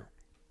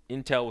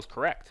intel was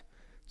correct.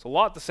 It's a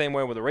lot the same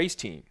way with a race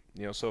team.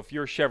 So if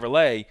you're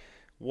Chevrolet,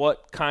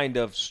 what kind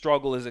of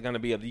struggle is it going to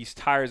be? Are these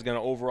tires going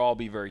to overall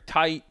be very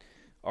tight?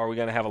 Are we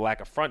going to have a lack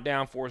of front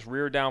downforce,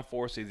 rear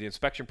downforce? Is the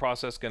inspection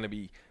process going to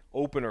be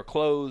open or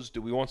closed?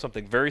 Do we want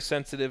something very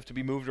sensitive to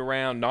be moved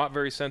around, not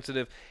very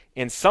sensitive?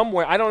 And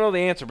somewhere, I don't know the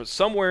answer, but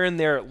somewhere in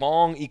their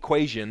long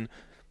equation,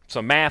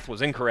 some math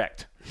was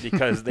incorrect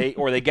because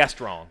they guessed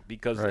wrong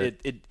because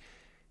right.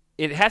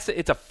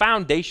 It's a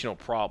foundational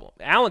problem.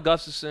 Alan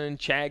Gustafson,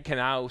 Chad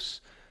Knaus,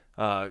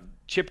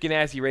 Chip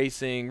Ganassi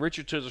Racing,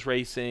 Richard Childress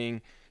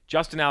Racing,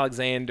 Justin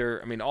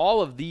Alexander, I mean,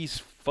 all of these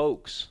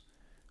folks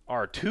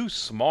are too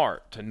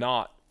smart to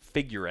not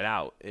figure it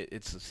out.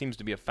 It seems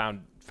to be a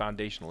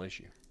foundational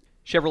issue.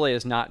 Chevrolet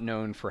is not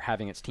known for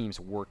having its teams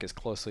work as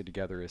closely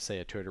together as, say,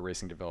 a Toyota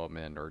Racing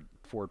Development or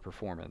Ford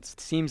Performance.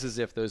 It seems as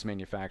if those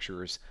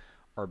manufacturers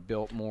are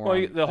built more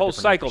on the whole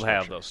cycle to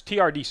have those.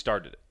 TRD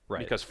started it.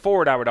 Right. Because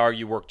Ford, I would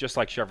argue, worked just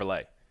like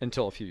Chevrolet.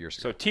 Until a few years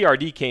ago. So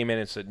TRD came in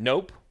and said,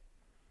 nope,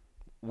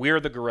 we're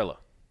the gorilla.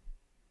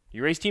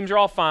 Your race teams are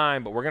all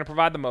fine, but we're going to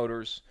provide the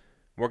motors.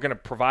 We're going to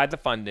provide the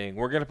funding.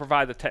 We're going to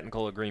provide the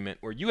technical agreement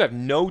where you have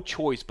no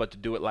choice but to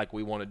do it like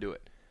we want to do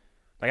it.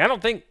 Like, I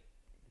don't think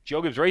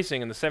Joe Gibbs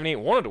Racing and the 78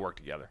 wanted to work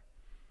together.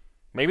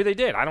 Maybe they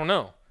did. I don't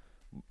know.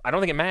 I don't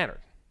think it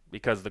mattered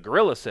because the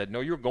gorilla said,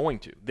 no, you're going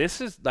to.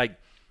 This is like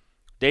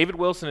David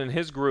Wilson and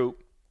his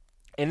group.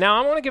 And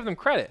now I want to give them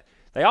credit.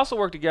 They also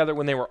worked together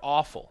when they were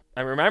awful.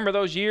 I remember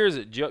those years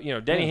that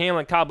Denny Hamlin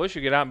and Kyle Busch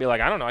would get out and be like,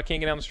 I don't know, I can't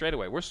get down the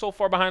straightaway. We're so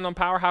far behind on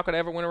power, how could I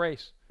ever win a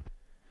race?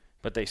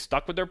 But they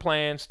stuck with their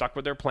plan,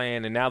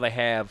 and now they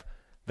have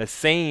the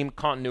same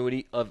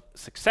continuity of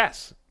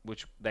success,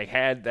 which they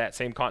had that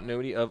same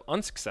continuity of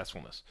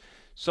unsuccessfulness.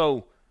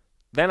 So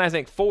then I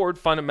think Ford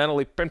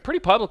fundamentally and pretty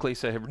publicly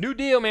said, new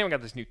deal, man, we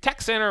got this new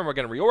tech center, and we're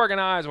going to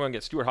reorganize, we're going to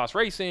get Stewart-Haas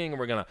Racing,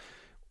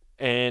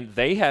 and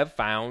they have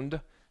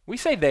found... We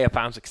say they have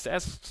found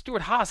success.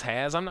 Stewart-Haas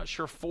has. I'm not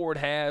sure Ford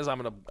has.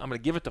 I'm gonna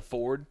give it to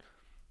Ford.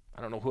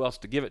 I don't know who else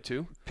to give it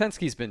to.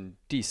 Penske's been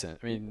decent.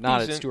 I mean,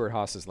 not at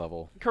Stewart-Haas's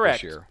level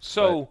Correct. This year.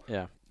 So but,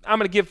 yeah. I'm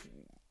gonna give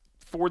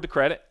Ford the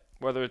credit,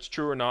 whether it's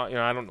true or not.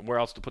 I don't know where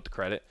else to put the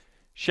credit.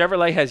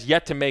 Chevrolet has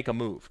yet to make a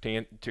move.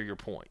 To your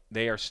point,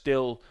 they are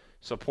still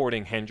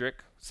supporting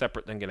Hendrick,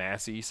 separate than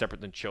Ganassi,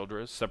 separate than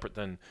Childress, separate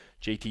than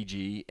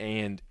JTG.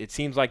 And it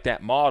seems like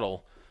that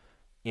model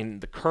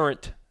in the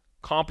current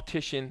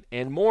competition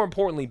and, more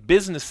importantly,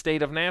 business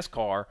state of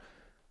NASCAR,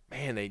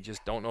 man, they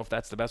just don't know if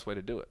that's the best way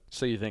to do it.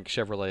 So you think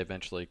Chevrolet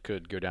eventually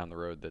could go down the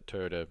road that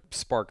Toyota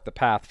sparked the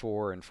path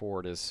for and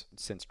Ford has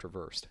since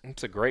traversed?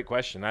 It's a great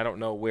question. I don't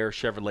know where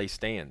Chevrolet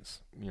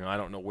stands. I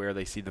don't know where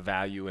they see the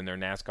value in their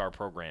NASCAR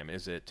program.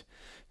 Is it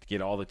to get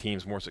all the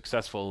teams more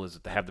successful? Is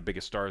it to have the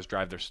biggest stars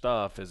drive their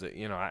stuff? Is it,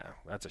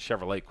 that's a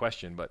Chevrolet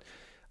question, but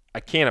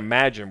I can't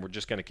imagine we're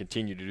just going to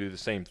continue to do the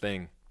same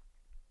thing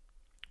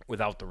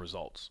without the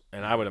results.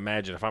 And I would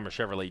imagine if I'm a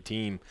Chevrolet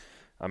team,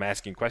 I'm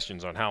asking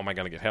questions on how am I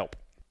going to get help.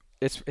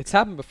 It's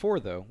happened before,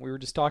 though. We were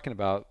just talking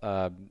about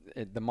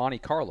the Monte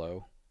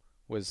Carlo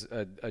was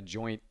a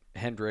joint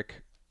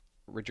Hendrick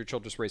Richard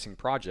Childress Racing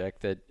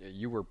project that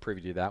you were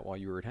privy to that while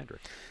you were at Hendrick.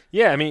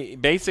 Yeah, I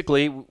mean,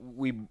 basically,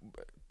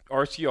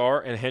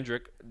 RCR and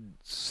Hendrick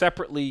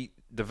separately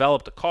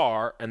developed a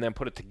car and then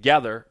put it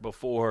together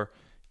before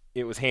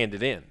it was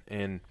handed in.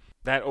 And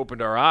that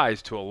opened our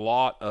eyes to a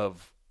lot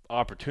of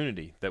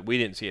opportunity that we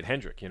didn't see at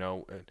Hendrick. It's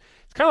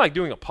kind of like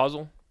doing a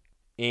puzzle.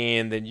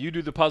 And then you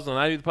do the puzzle and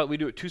I do the puzzle. We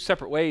do it two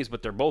separate ways,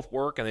 but they're both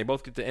work and they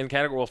both get to end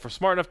category. Well, if we're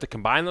smart enough to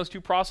combine those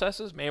two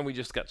processes, man, we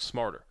just got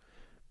smarter.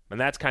 And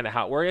that's kind of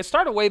how it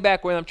started way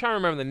back when. I'm trying to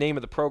remember the name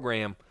of the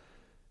program.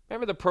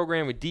 Remember the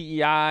program with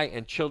DEI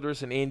and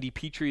Childress and Andy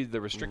Petrie, the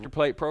restrictor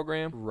plate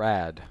program?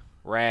 Rad.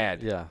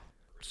 Yeah.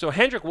 So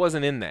Hendrick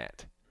wasn't in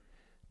that.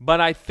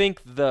 But I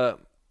think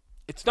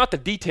it's not the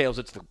details,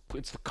 it's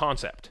the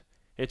concept.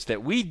 It's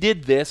that we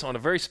did this on a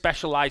very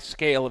specialized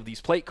scale of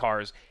these plate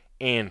cars.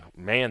 And,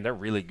 man, they're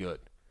really good.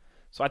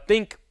 So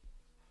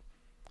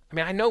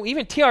I know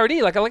even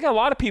TRD, like a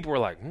lot of people were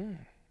like,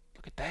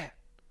 look at that.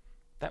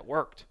 That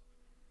worked.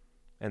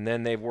 And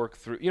then they've worked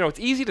through. It's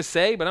easy to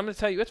say, but I'm going to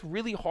tell you, it's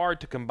really hard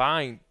to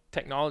combine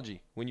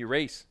technology when you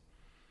race.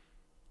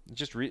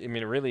 It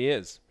really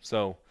is.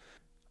 So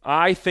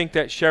I think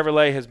that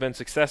Chevrolet has been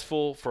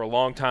successful for a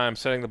long time,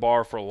 setting the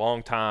bar for a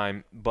long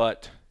time,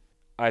 but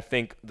I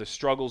think the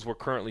struggles we're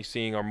currently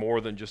seeing are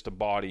more than just a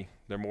body.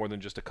 They're more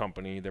than just a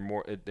company.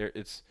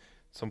 It's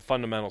some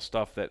fundamental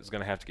stuff that is going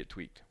to have to get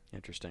tweaked.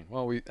 Interesting.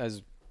 Well,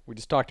 as we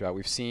just talked about,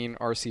 we've seen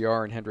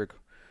RCR and Hendrick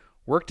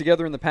work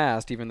together in the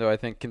past, even though I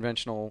think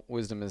conventional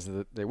wisdom is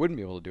that they wouldn't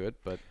be able to do it.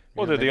 But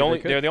they're the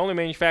only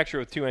manufacturer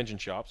with two engine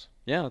shops.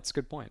 Yeah, that's a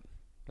good point.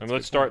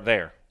 Let's start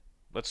there.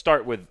 Let's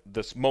start with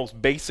the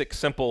most basic,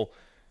 simple.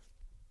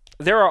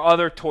 There are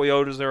other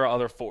Toyotas, there are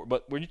other Ford,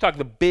 but when you talk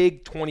the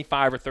big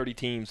 25 or 30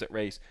 teams that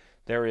race,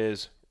 there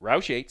is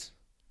Roush Yates,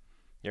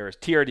 there is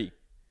TRD,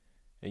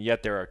 and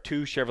yet there are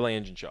two Chevrolet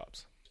engine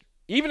shops.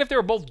 Even if they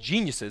were both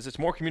geniuses, it's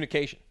more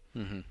communication.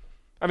 Mm-hmm.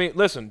 I mean,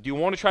 listen, do you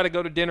want to try to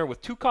go to dinner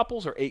with 2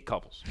 couples or 8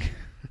 couples?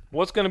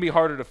 What's going to be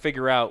harder to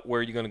figure out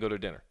where you're going to go to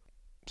dinner?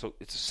 So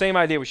it's the same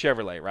idea with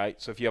Chevrolet,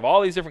 right? So if you have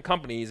all these different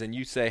companies and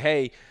you say,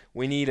 hey,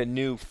 we need a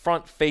new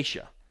front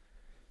fascia,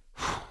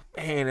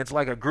 man, it's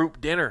like a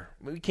group dinner.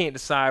 We can't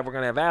decide we're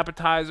going to have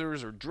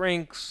appetizers or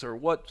drinks or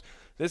what.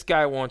 This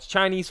guy wants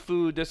Chinese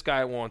food. This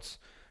guy wants,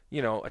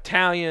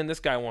 Italian.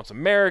 This guy wants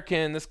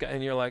American.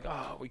 And you're like,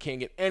 oh, we can't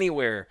get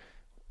anywhere.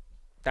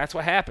 That's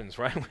what happens,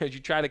 right? As you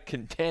try to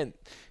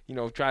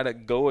try to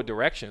go a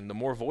direction, the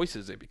more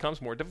voices, it becomes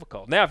more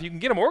difficult. Now, if you can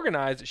get them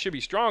organized, it should be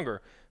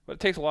stronger, but it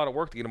takes a lot of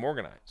work to get them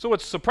organized. So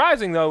what's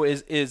surprising, though,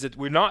 is that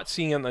we're not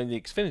seeing on the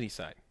Xfinity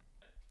side.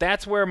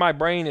 That's where my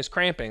brain is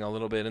cramping a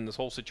little bit in this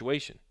whole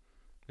situation.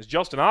 Because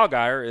Justin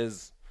Allgaier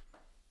is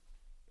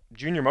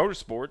Junior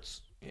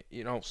Motorsports,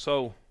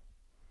 so,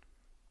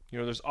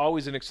 there's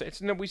always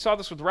we saw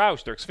this with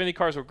Roush. Their Xfinity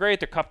cars were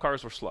great, their Cup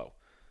cars were slow.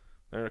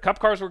 Their Cup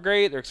cars were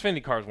great, their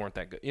Xfinity cars weren't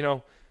that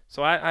good,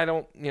 So I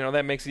don't,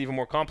 that makes it even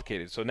more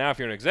complicated. So now if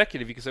you're an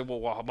executive, you can say,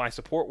 well, my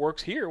support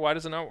works here. Why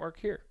does it not work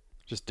here?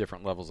 Just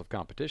different levels of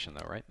competition,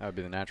 though, right? That would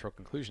be the natural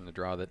conclusion to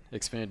draw, that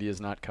Xfinity is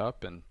not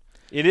Cup, and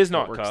it is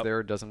not what works Cup.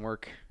 There doesn't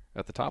work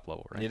at the top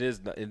level, right? It is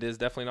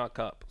definitely not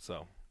Cup.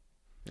 So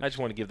I just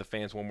want to give the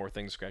fans one more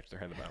thing to scratch their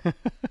head about.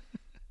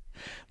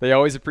 They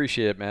always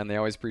appreciate it, man. They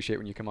always appreciate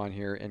when you come on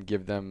here and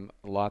give them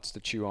lots to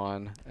chew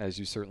on, as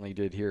you certainly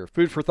did here.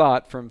 Food for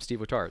thought from Steve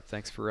Letarte.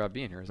 Thanks for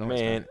being here. As always,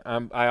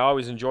 man, I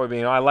always enjoy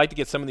being. I like to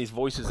get some of these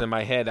voices in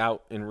my head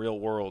out in real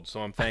world.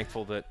 So I'm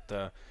thankful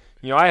that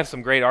I have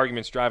some great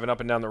arguments driving up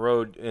and down the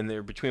road, and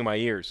they're between my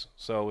ears.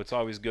 So it's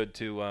always good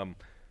to.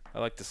 I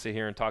like to sit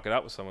here and talk it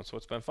out with someone. So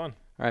it's been fun.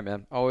 All right,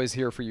 man. Always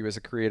here for you as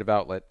a creative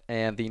outlet.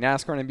 And the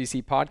NASCAR and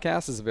NBC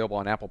podcast is available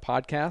on Apple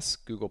Podcasts,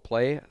 Google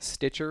Play,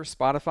 Stitcher,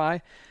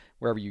 Spotify,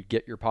 wherever you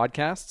get your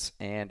podcasts.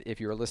 And if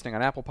you're listening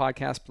on Apple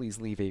Podcasts,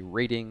 please leave a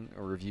rating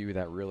or review.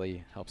 That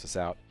really helps us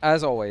out.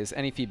 As always,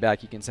 any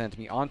feedback you can send to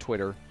me on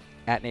Twitter.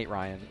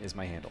 @NateRyan is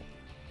my handle.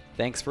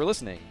 Thanks for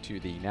listening to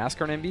the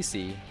NASCAR and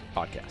NBC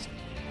podcast.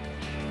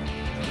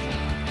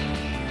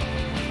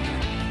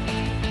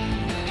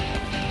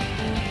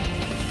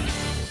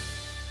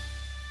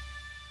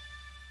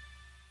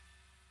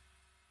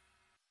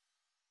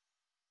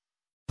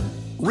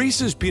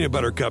 Reese's Peanut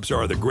Butter Cups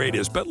are the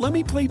greatest, but let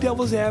me play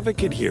devil's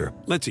advocate here.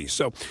 Let's see.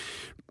 So,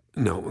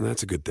 no,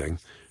 that's a good thing.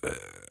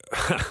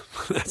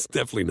 That's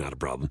definitely not a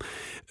problem.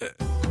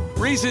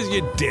 Reese's,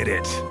 you did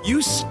it.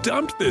 You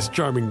stumped this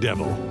charming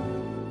devil.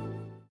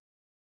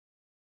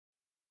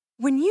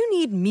 When you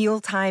need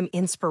mealtime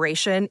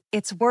inspiration,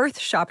 it's worth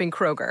shopping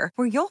Kroger,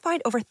 where you'll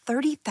find over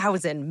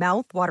 30,000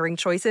 mouth-watering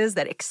choices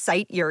that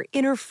excite your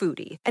inner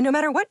foodie. And no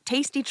matter what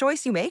tasty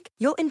choice you make,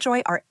 you'll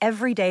enjoy our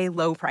everyday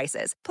low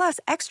prices, plus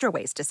extra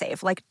ways to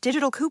save, like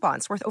digital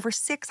coupons worth over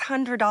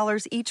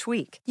 $600 each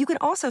week. You can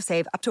also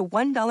save up to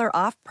 $1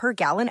 off per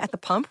gallon at the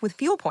pump with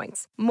fuel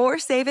points. More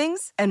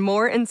savings and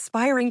more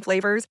inspiring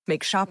flavors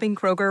make shopping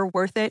Kroger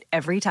worth it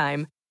every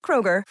time.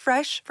 Kroger,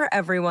 fresh for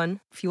everyone.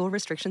 Fuel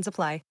restrictions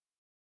apply.